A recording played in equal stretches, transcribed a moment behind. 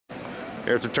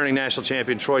Here's returning national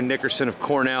champion Troy Nickerson of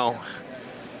Cornell.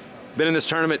 Been in this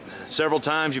tournament several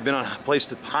times. You've been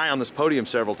placed high on this podium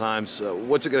several times.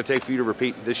 What's it going to take for you to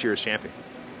repeat this year as champion?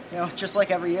 You know, just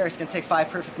like every year, it's going to take 5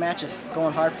 perfect matches.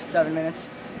 Going hard for 7 minutes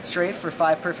straight for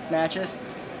 5 perfect matches.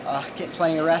 Getting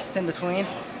plenty of rest in between,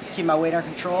 keep my weight under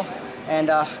control, and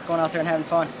going out there and having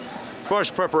fun. As far as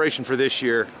preparation for this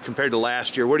year compared to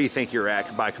last year, where do you think you're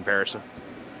at by comparison?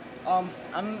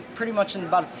 I'm pretty much in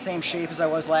about the same shape as I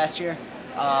was last year.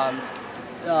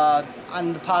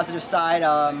 On the positive side,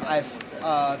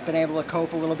 I've been able to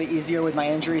cope a little bit easier with my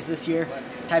injuries this year,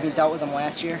 having dealt with them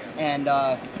last year. And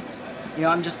you know,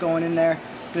 I'm just going in there,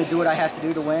 going to do what I have to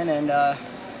do to win, and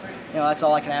you know, that's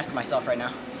all I can ask of myself right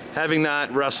now. Having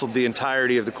not wrestled the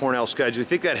entirety of the Cornell schedule, do you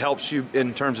think that helps you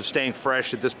in terms of staying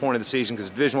fresh at this point of the season? Because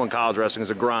Division I college wrestling is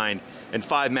a grind, and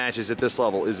 5 matches at this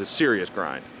level is a serious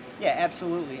grind. Yeah,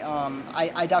 absolutely.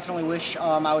 I definitely wish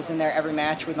I was in there every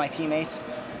match with my teammates,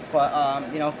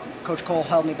 but you know, Coach Cole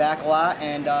held me back a lot,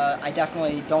 and I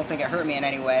definitely don't think it hurt me in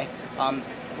any way.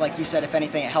 Like you said, if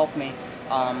anything, it helped me.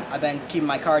 I've been keeping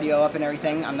my cardio up and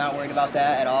everything. I'm not worried about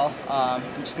that at all. I'm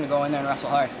just going to go in there and wrestle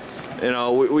hard. You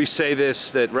know, we say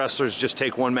this, that wrestlers just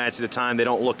take 1 match at a time. They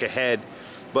don't look ahead.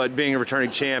 But being a returning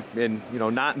champ and, you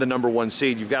know, not the #1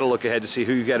 seed, you've got to look ahead to see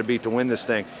who you've got to beat to win this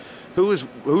thing. Who's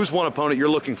one opponent you're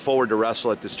looking forward to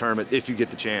wrestle at this tournament if you get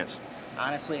the chance?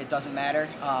 Honestly, it doesn't matter.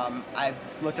 I've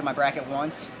looked at my bracket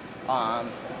once.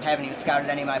 Haven't even scouted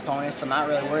any of my opponents. I'm not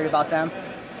really worried about them.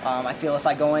 I feel if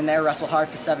I go in there, wrestle hard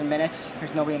for 7 minutes,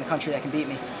 there's nobody in the country that can beat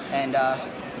me. And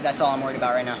that's all I'm worried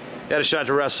about right now. You had a shot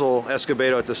to wrestle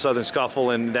Escobedo at the Southern Scuffle,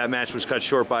 and that match was cut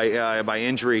short by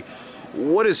injury.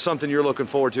 What is something you're looking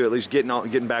forward to, at least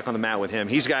getting back on the mat with him?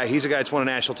 He's a guy that's won a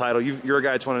national title. You're a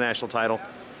guy that's won a national title.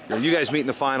 You guys meet in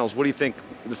the finals. What do you think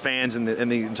the fans and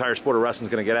the entire sport of wrestling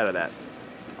is going to get out of that?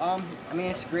 I mean,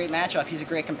 it's a great matchup. He's a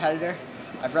great competitor.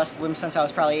 I've wrestled him since I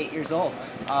was probably 8 years old.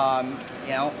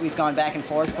 You know, we've gone back and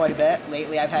forth quite a bit.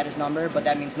 Lately, I've had his number, but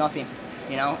that means nothing.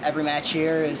 You know, every match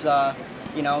here is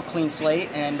you know, clean slate,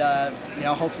 and you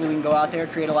know, hopefully we can go out there,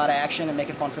 create a lot of action, and make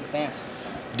it fun for the fans.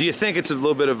 Do you think it's a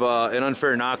little bit of an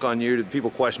unfair knock on you? Do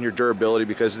people question your durability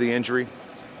because of the injury?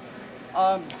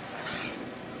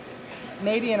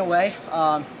 Maybe in a way.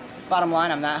 Bottom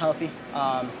line, I'm not healthy.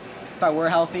 If I were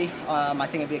healthy, I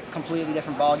think it'd be a completely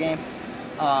different ball game.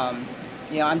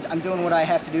 You know, I'm doing what I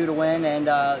have to do to win, and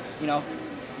you know,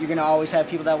 you're gonna always have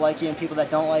people that like you and people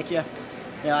that don't like you.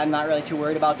 You know, I'm not really too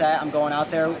worried about that. I'm going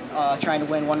out there trying to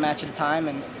win 1 match at a time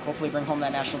and hopefully bring home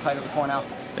that national title to Cornell.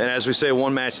 And as we say,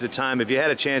 1 match at a time. If you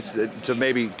had a chance to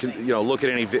maybe, you know, look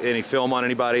at any film on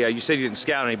anybody, you said you didn't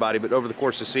scout anybody, but over the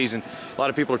course of the season, a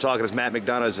lot of people are talking as Matt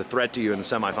McDonough as a threat to you in the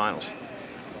semifinals.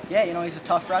 Yeah, you know, he's a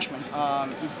tough freshman.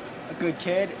 He's a good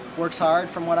kid, works hard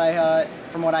from what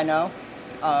I know.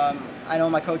 I know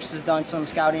my coaches have done some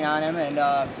scouting on him,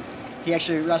 and he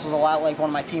actually wrestles a lot like one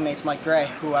of my teammates, Mike Gray,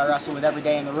 who I wrestle with every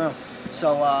day in the room.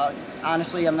 So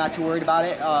honestly, I'm not too worried about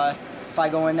it. If I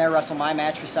go in there, wrestle my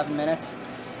match for 7 minutes,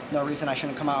 no reason I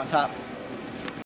shouldn't come out on top.